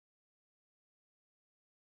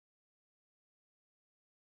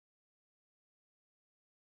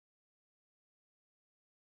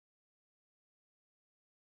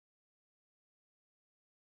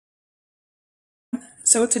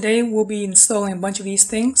So today we'll be installing a bunch of these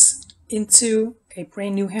things into a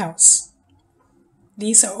brand new house.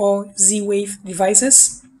 These are all Z-Wave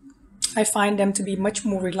devices. I find them to be much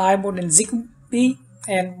more reliable than Zigbee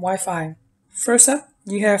and Wi-Fi. First up,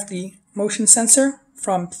 you have the motion sensor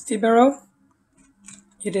from fibril.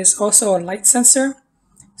 It is also a light sensor,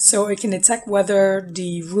 so it can detect whether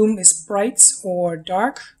the room is bright or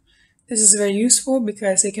dark. This is very useful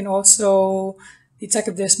because it can also detect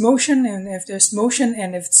if there's motion, and if there's motion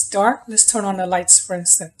and if it's dark, let's turn on the lights, for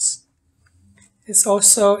instance. It's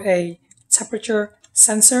also a temperature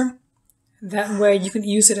sensor. That way you can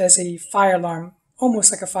use it as a fire alarm,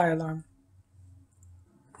 almost like a fire alarm.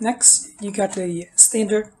 Next, you got the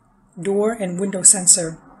standard door and window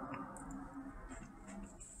sensor.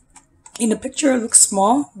 In the picture it looks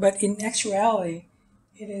small, but in actuality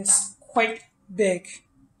it is quite big.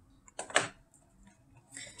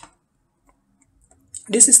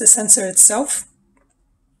 This is the sensor itself.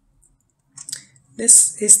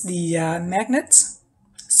 This is the magnet.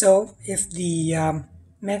 So if the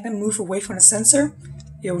magnet moves away from the sensor,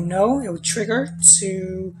 it'll trigger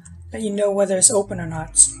to let you know whether it's open or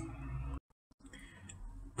not.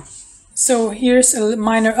 So here's a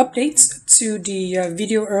minor update to the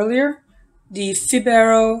video earlier. The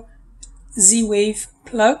fibril Z-Wave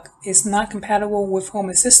plug is not compatible with Home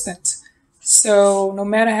Assistant. So no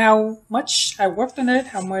matter how much I worked on it,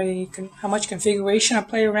 how much configuration I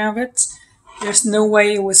played around with it, there's no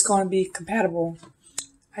way it was going to be compatible.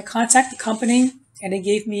 I contacted the company and they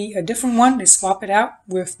gave me a different one. They swap it out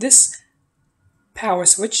with this power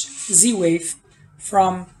switch, Z-Wave,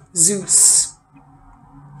 from Zeus.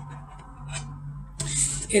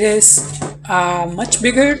 It is much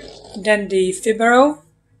bigger than the fibril.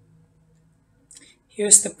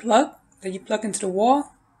 Here's the plug that you plug into the wall.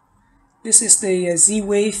 This is the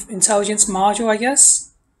Z-Wave intelligence module, I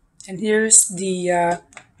guess. And here's the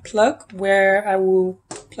plug where I will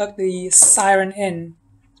plug the siren in.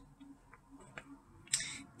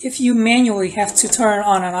 If you manually have to turn it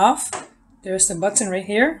on and off, there's the button right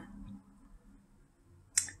here.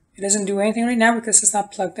 It doesn't do anything right now because it's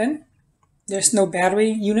not plugged in. There's no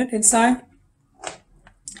battery unit inside.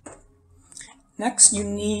 Next, you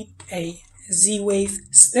need a Z-Wave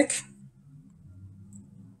stick.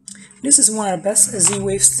 This is one of the best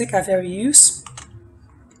Z-Wave stick I've ever used.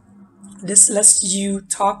 This lets you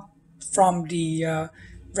talk from the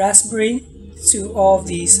Raspberry to all of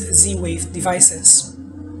these Z-Wave devices.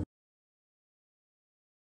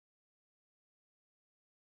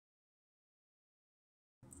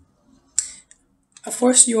 Of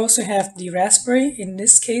course, you also have the Raspberry. In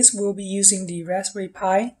this case, we'll be using the Raspberry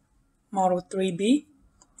Pi Model 3B.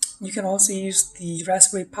 You can also use the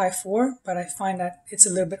Raspberry Pi 4, but I find that it's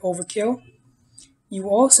a little bit overkill. You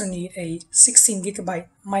also need a 16GB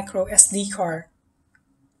micro SD card.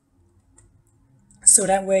 So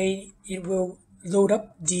that way it will load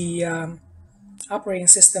up the operating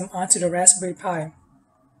system onto the Raspberry Pi.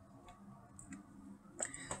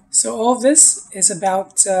 So all of this is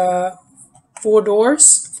about 4 door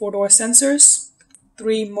sensors,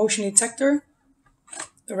 3 motion detector,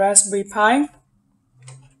 the Raspberry Pi,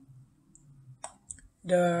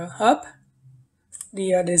 the hub,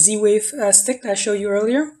 the Z-Wave stick that I showed you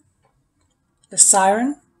earlier, the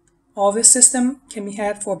siren. All this system can be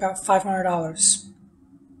had for about $500.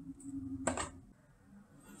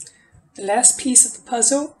 The last piece of the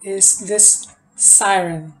puzzle is this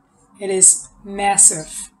siren. It is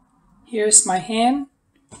massive. Here's my hand.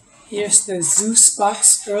 Here's the Zeus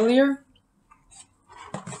box earlier.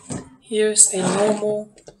 Here's a normal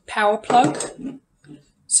power plug.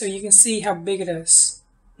 So you can see how big it is.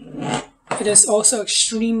 It is also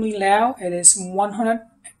extremely loud. It is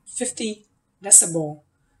 150 decibel,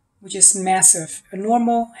 which is massive. A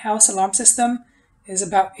normal house alarm system is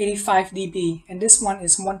about 85 dB, and this one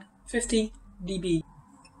is 150 dB.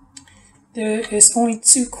 There is only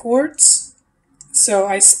 2 cords, so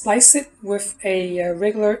I spliced it with a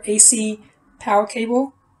regular AC power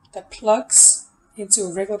cable that plugs into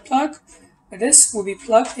a regular plug, but this will be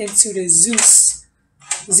plugged into the Zeus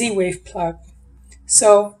Z-Wave plug.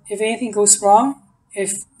 So if anything goes wrong,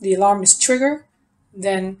 if the alarm is triggered,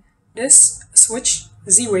 then this switch,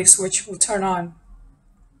 the Z-Wave switch, will turn on.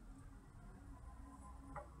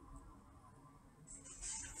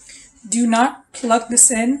 Do not plug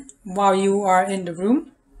this in while you are in the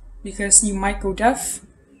room because you might go deaf.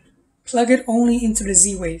 Plug it only into the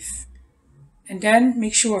Z-Wave. And then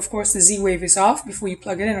make sure, of course, the Z-Wave is off before you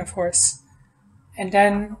plug it in, of course. And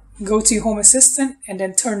then go to Home Assistant and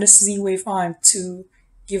then turn this Z-Wave on to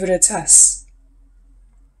give it a test.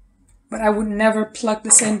 but I would never plug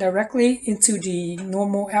this in directly into the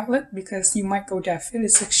normal outlet because you might go deaf. It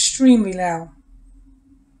is extremely loud.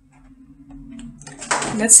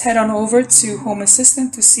 Let's head on over to Home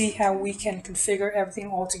Assistant to see how we can configure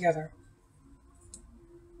everything all together.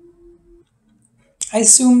 I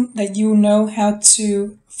assume that you know how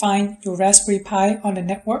to find your Raspberry Pi on the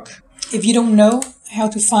network. If you don't know how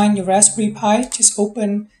to find your Raspberry Pi, just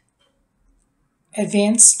open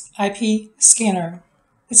Advanced IP Scanner.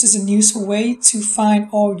 This is a useful way to find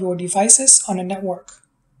all your devices on the network.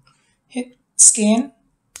 Hit Scan.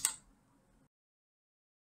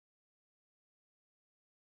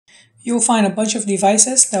 You'll find a bunch of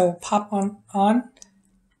devices that will pop on.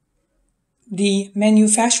 The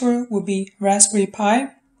manufacturer will be Raspberry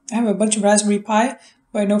Pi. I have a bunch of Raspberry Pi,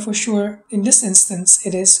 but I know for sure in this instance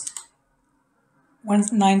it is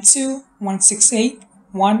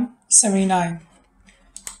 192.168.179.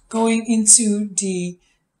 Going into the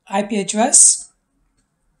IP address,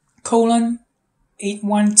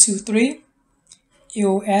 :8123, it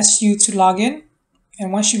will ask you to log in.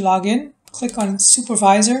 And once you log in, click on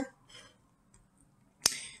Supervisor,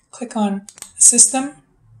 click on System,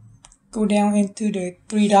 go down into the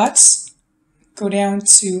three dots, go down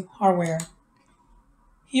to Hardware.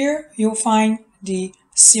 Here you'll find the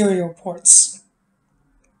serial ports.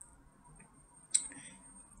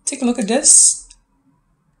 Take a look at this,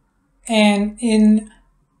 and in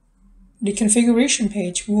the configuration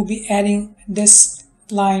page, we'll be adding this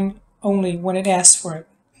line only when it asks for it.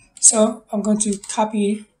 So I'm going to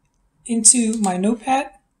copy it into my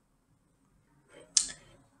notepad,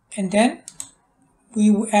 and then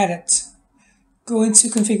we will add it. Go into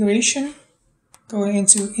configuration, go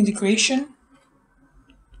into integration,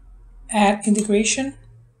 add integration,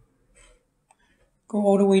 go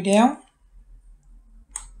all the way down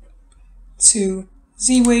to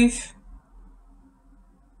Zwave.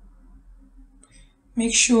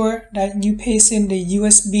 Make sure that you paste in the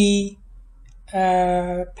USB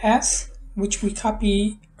path, which we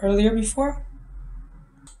copied earlier before.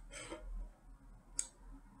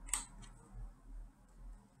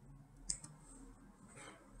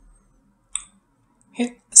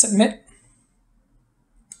 Hit submit.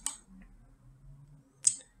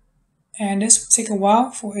 And this will take a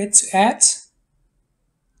while for it to add.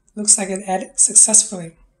 Looks like it added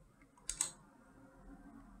successfully.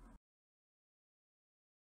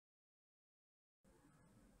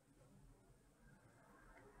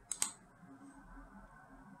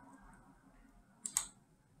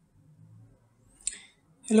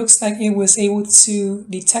 It looks like it was able to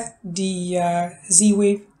detect the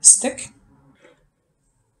Z-Wave stick.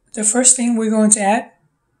 The first thing we're going to add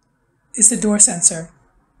is the door sensor.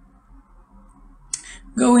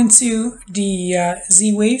 Go into the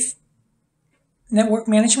Z-Wave Network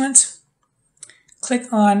Management,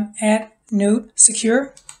 click on Add Node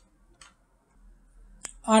Secure.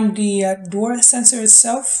 On the door sensor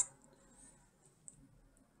itself,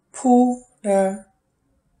 pull the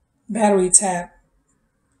battery tab.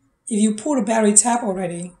 If you pull the battery tab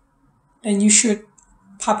already, then you should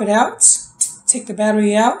pop it out, take the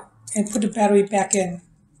battery out, and put the battery back in.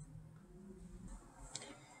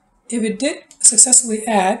 If it did successfully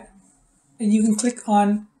add, then you can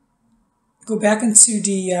go back into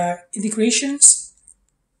the integrations,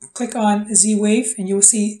 click on Z-Wave, and you'll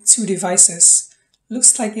see two devices.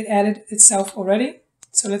 Looks like it added itself already,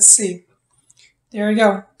 so let's see. There we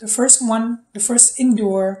go. The first one, the first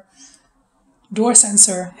indoor door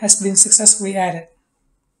sensor has been successfully added.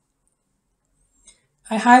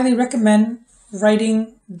 I highly recommend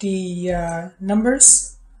writing the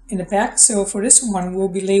numbers in the back. So for this one, we'll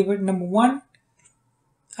be labeled number 1.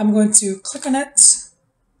 I'm going to click on it.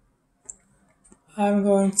 I'm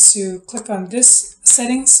going to click on this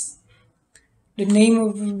settings. The name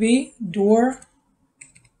will be door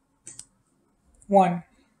 1.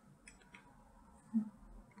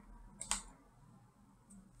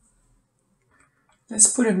 Let's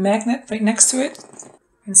put a magnet right next to it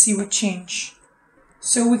and see what change.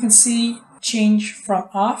 So we can see change from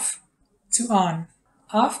off to on.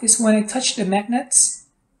 Off is when I touch the magnets,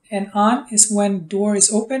 and on is when door is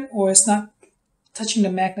open or it's not touching the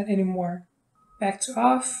magnet anymore. Back to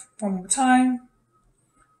off, one more time.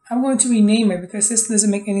 I'm going to rename it because this doesn't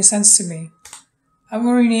make any sense to me. I'm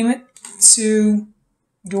going to rename it to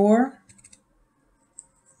door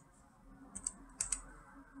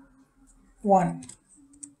 1.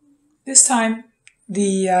 This time,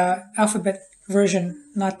 the alphabet version,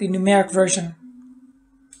 not the numeric version.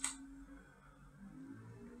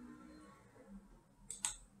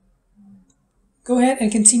 Go ahead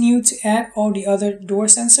and continue to add all the other door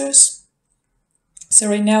sensors. So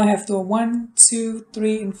right now I have door 1, 2,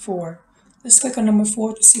 3, and 4. Let's click on number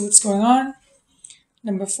 4 to see what's going on.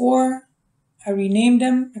 Number 4, I renamed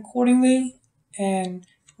them accordingly, and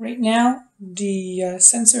right now the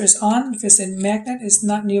sensor is on because the magnet is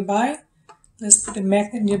not nearby. Let's put the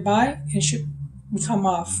magnet nearby and it should become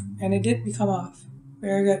off, and it did become off.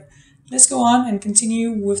 Very good. Let's go on and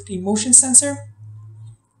continue with the motion sensor.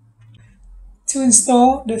 To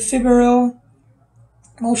install the fibril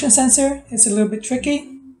motion sensor, it's a little bit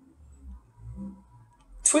tricky.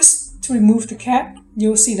 Twist to remove the cap.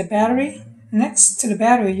 You'll see the battery. Next to the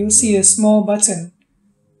battery, you'll see a small button.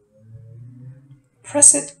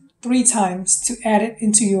 Press it 3 times to add it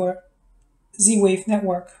into your Z-Wave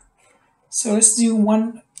network. So let's do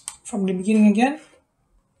one from the beginning again.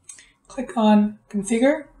 Click on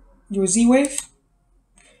Configure your Z-Wave.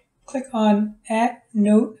 Click on Add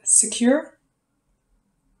Node Secure.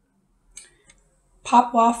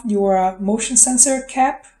 Pop off your motion sensor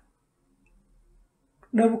cap.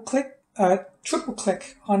 Triple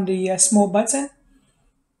click on the small button,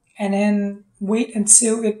 and then wait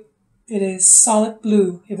until it is solid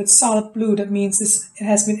blue. If it's solid blue, that means it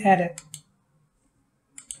has been added.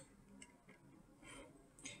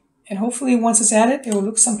 And hopefully once it's added, it will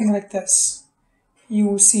look something like this. You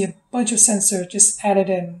will see a bunch of sensors just added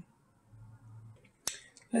in.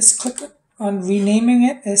 Let's click on renaming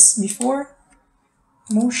it as before.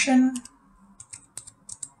 Motion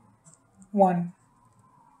 1.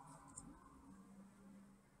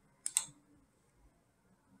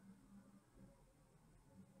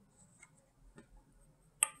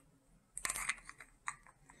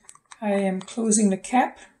 I am closing the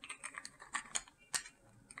cap.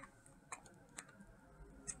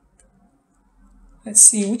 Let's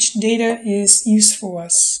see which data is useful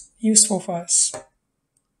for us.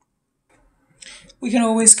 We can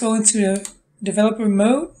always go into the developer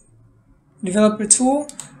mode, developer tool,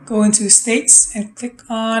 go into states and click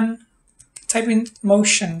on type in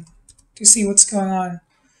motion to see what's going on.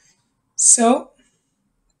 So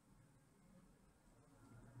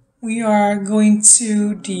we are going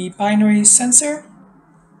to the binary sensor.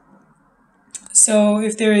 So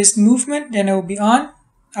if there is movement, then it will be on.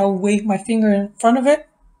 I'll wave my finger in front of it.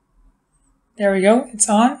 There we go, it's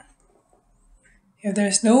on. If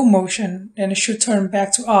there's no motion, then it should turn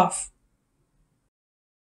back to off.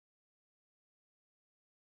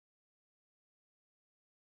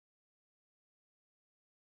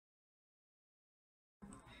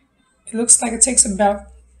 It looks like it takes about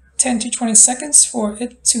 10 to 20 seconds for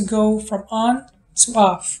it to go from on to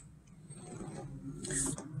off.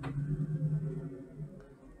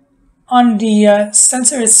 On the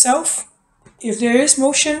sensor itself, if there is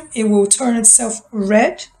motion, it will turn itself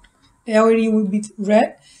red. The LED will be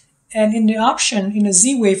red. And in the option, in the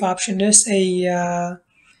Z-Wave option, there's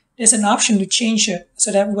an option to change it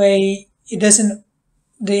so that way the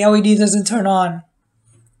LED doesn't turn on.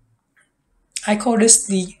 I call this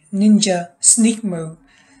the Ninja Sneak mode.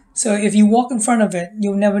 So if you walk in front of it,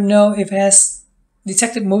 you'll never know if it has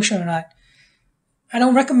detected motion or not. I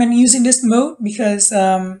don't recommend using this mode because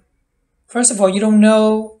first of all, you don't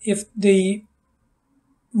know if the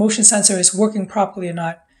motion sensor is working properly or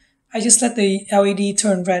not. I just let the LED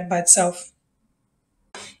turn red by itself.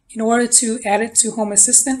 In order to add it to Home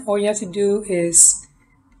Assistant, all you have to do is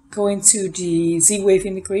go into the Z-Wave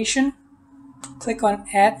integration, click on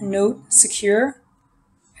Add Node Secure,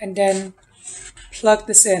 and then plug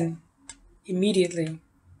this in immediately.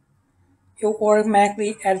 It will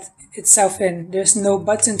automatically add itself in. There's no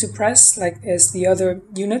button to press like as the other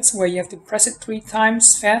units where you have to press it 3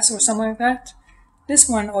 times fast or something like that. This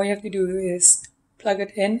one, all you have to do is plug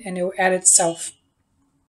it in and it will add itself.